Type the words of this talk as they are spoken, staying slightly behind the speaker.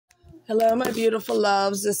Hello, my beautiful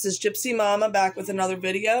loves. This is Gypsy Mama back with another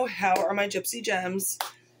video. How are my gypsy gems?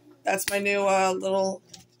 That's my new little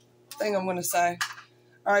thing I'm going to say.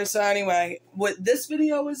 Alright, so anyway, what this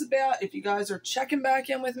video is about, if you guys are checking back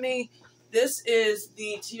in with me, this is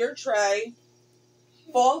the tier tray,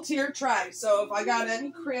 fall tier tray. So if I got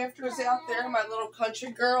any crafters out there, my little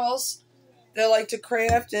country girls, they like to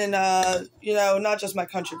craft and, you know, not just my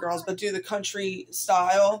country girls, but do the country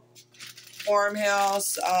style.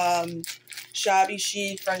 Farmhouse, shabby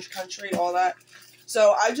chic, French country, all that.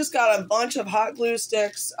 So I just got a bunch of hot glue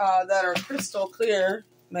sticks that are crystal clear,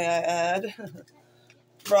 may I add,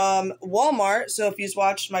 from Walmart. So if you've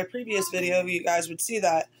watched my previous video, you guys would see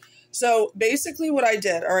that. So basically what I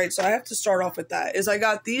did, all right, so I have to start off with that, is I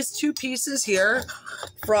got these two pieces here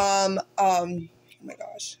from, oh my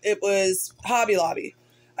gosh, it was Hobby Lobby.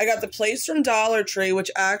 I got the plates from Dollar Tree, which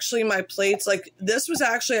actually my plates, like this was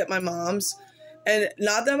actually at my mom's. And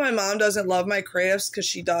not that my mom doesn't love my crafts, because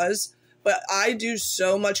she does. But I do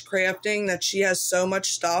so much crafting that she has so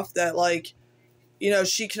much stuff that, like, you know,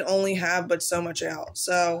 she can only have but so much out.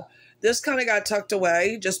 So this kind of got tucked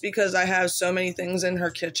away just because I have so many things in her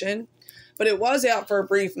kitchen. But it was out for a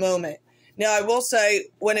brief moment. Now, I will say,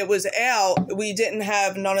 when it was out, we didn't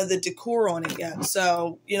have none of the decor on it yet.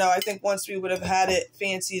 So, you know, I think once we would have had it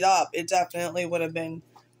fancied up, it definitely would have been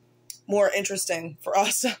more interesting for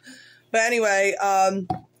us. But anyway,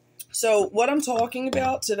 so what I'm talking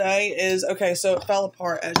about today is, okay, so it fell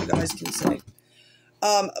apart, as you guys can see.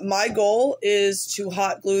 My goal is to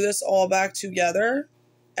hot glue this all back together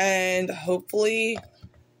and hopefully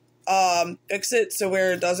fix it so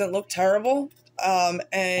where it doesn't look terrible.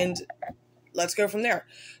 And let's go from there.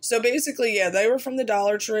 So basically, yeah, they were from the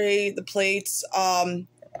Dollar Tree, the plates,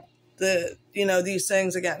 you know, these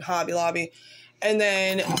things, again, Hobby Lobby. And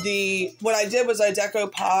then what I did was I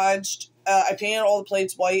decoupaged, I painted all the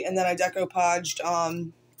plates white, and then I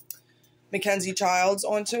decoupaged Mackenzie Childs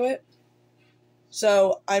onto it.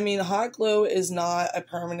 So, I mean, hot glue is not a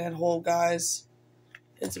permanent hold, guys.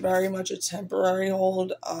 It's very much a temporary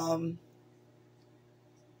hold.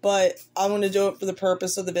 But I'm going to do it for the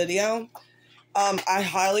purpose of the video. I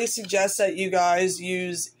highly suggest that you guys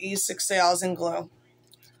use E6000 glue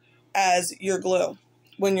as your glue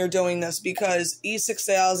when you're doing this, because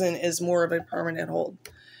E6000 is more of a permanent hold.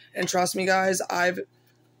 And trust me, guys, I've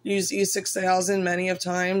used E6000 many of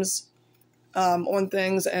times on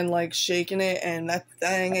things and, like, shaking it, and that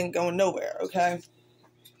thing ain't going nowhere, okay?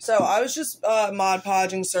 So I was just Mod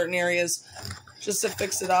Podging certain areas just to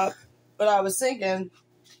fix it up. But I was thinking,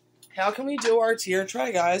 how can we do our tier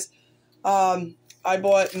tray, guys? I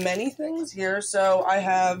bought many things here. So I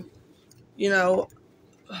have, you know,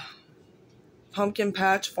 Pumpkin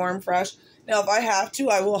Patch Farm Fresh. Now, if I have to,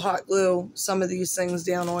 I will hot glue some of these things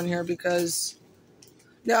down on here because,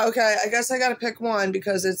 no, okay, I guess I got to pick one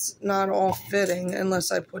because it's not all fitting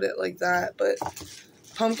unless I put it like that. But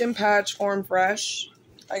Pumpkin Patch Farm Fresh,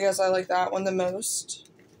 I guess I like that one the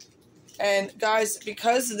most. And guys,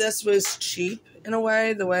 because this was cheap in a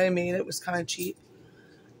way, the way I made it was kind of cheap,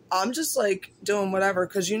 I'm just, like, doing whatever,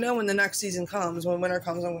 because you know when the next season comes, when winter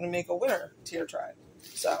comes, I'm going to make a winter tier tray.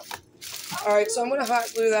 So, alright, so I'm going to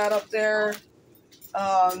hot glue that up there.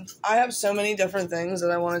 I have so many different things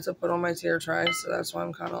that I wanted to put on my tier tray, so that's why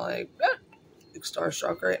I'm kind of, like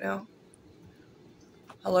starstruck right now.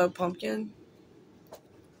 Hello, Pumpkin.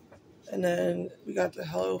 And then we got the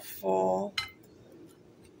Hello Fall.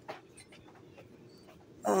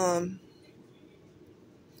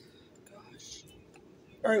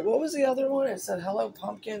 Alright, what was the other one? It said Hello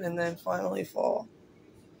Pumpkin and then finally Fall.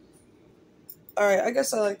 Alright, I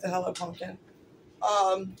guess I like the Hello Pumpkin.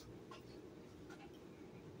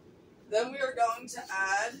 Then we are going to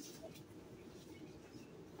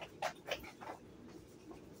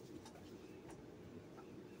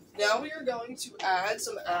add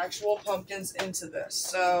some actual pumpkins into this.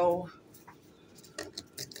 So,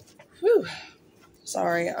 whew.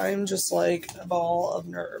 Sorry, I'm just like a ball of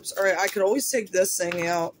nerves. Alright, I could always take this thing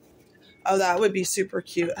out. Oh, that would be super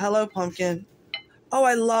cute. Hello, Pumpkin. Oh,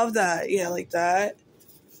 I love that. Yeah, like that.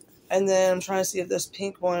 And then I'm trying to see if this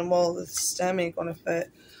pink one, well, the stem ain't going to fit.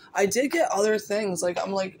 I did get other things. Like,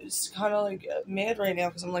 I'm like, it's kind of like mad right now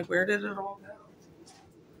because I'm like, where did it all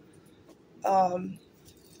go?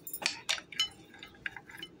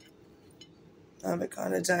 Have it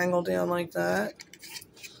kind of dangle down like that.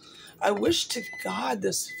 I wish to God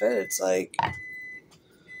this fits. Like,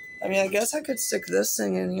 I mean, I guess I could stick this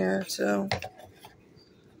thing in here too.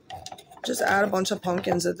 Just add a bunch of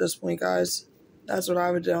pumpkins at this point, guys. That's what I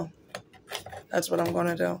would do. That's what I'm going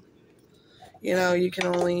to do. You know, you can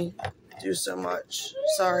only do so much.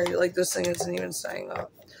 Sorry, like this thing isn't even staying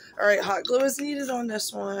up. Alright, hot glue is needed on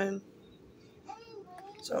this one.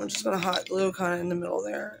 So I'm just going to hot glue kind of in the middle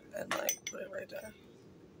there and like put it right there.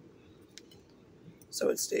 So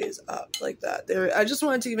it stays up like that. There, I just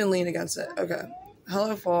wanted to even lean against it. Okay.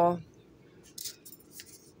 Hello Fall.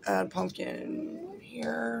 Add pumpkin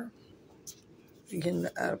here. You can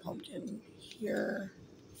add a pumpkin here.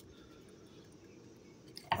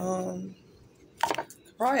 Could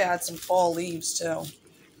probably add some fall leaves too.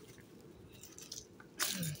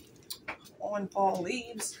 Come on, fall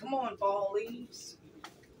leaves. Come on, fall leaves.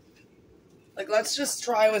 Like, let's just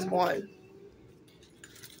try with one.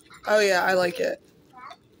 Oh yeah, I like it.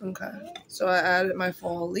 Okay, so I added my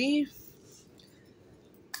fall leaf.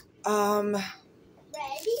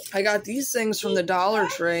 I got these things from the Dollar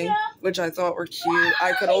Tree, which I thought were cute.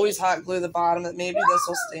 I could always hot glue the bottom. Maybe this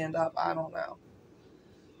will stand up. I don't know.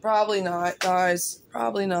 Probably not, guys.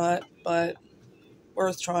 Probably not, but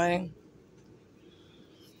worth trying.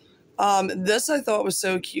 This I thought was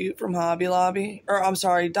so cute from Hobby Lobby. Or, I'm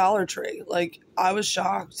sorry, Dollar Tree. Like, I was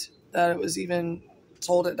shocked that it was even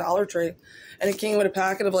sold at Dollar Tree. And it came with a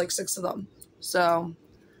packet of like 6 of them. So,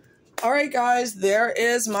 alright guys, there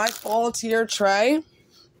is my fall tier tray.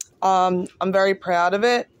 I'm very proud of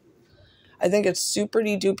it. I think it's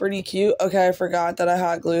super-duper cute. Okay, I forgot that I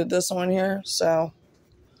hot glued this one here, so.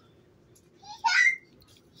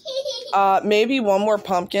 Maybe one more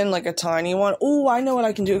pumpkin, like a tiny one. Oh, I know what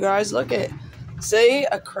I can do, guys. Look at, see,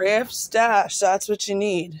 a craft stash. That's what you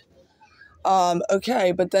need.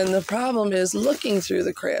 Okay, but then the problem is looking through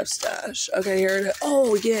the craft stash. Okay, here it is.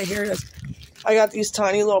 Oh, yeah, here it is. I got these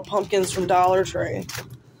tiny little pumpkins from Dollar Tree.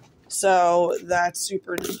 So, that's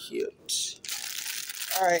super cute.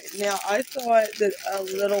 Alright, now I thought that a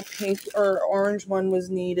little pink or orange one was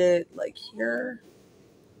needed, like here.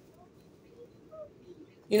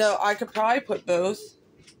 You know, I could probably put both.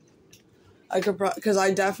 I could probably, because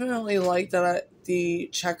I definitely like the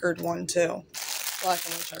checkered one too. Black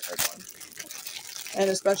and white checkered one. And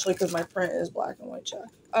especially because my print is black and white check.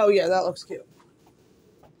 Oh yeah, that looks cute.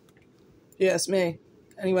 Yes, me.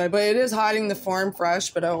 Anyway, but it is hiding the farm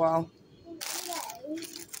fresh, but oh well.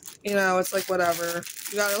 You know, it's like whatever.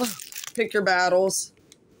 You gotta pick your battles.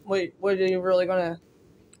 Wait, what are you really gonna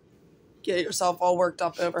get yourself all worked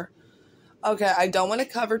up over? Okay, I don't want to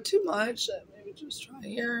cover too much. Maybe just try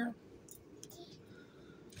here.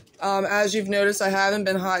 As you've noticed, I haven't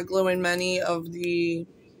been hot gluing many of the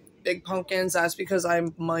big pumpkins. That's because I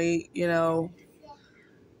might, you know,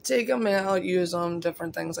 take them out, use them,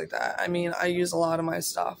 different things like that. I mean, I use a lot of my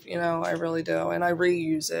stuff, you know, I really do. And I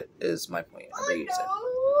reuse it, is my point. I reuse it.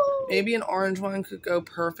 Maybe an orange one could go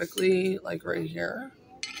perfectly, like right here.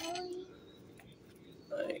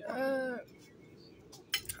 Like that.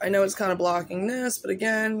 I know it's kind of blocking this, but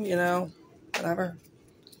again, you know, whatever.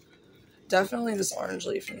 Definitely this orange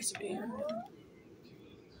leaf needs to be here.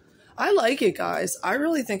 I like it, guys. I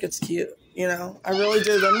really think it's cute, you know. I really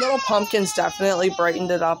do. Them little pumpkins definitely brightened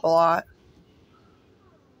it up a lot.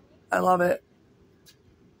 I love it.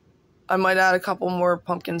 I might add a couple more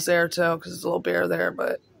pumpkins there, too, because there's a little bear there,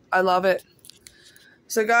 but I love it.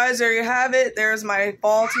 So, guys, there you have it. There's my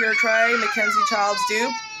fall tier tray, Mackenzie Childs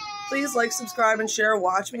dupe. Please like, subscribe, and share.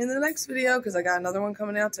 Watch me in the next video because I got another one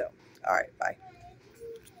coming out too. All right, bye.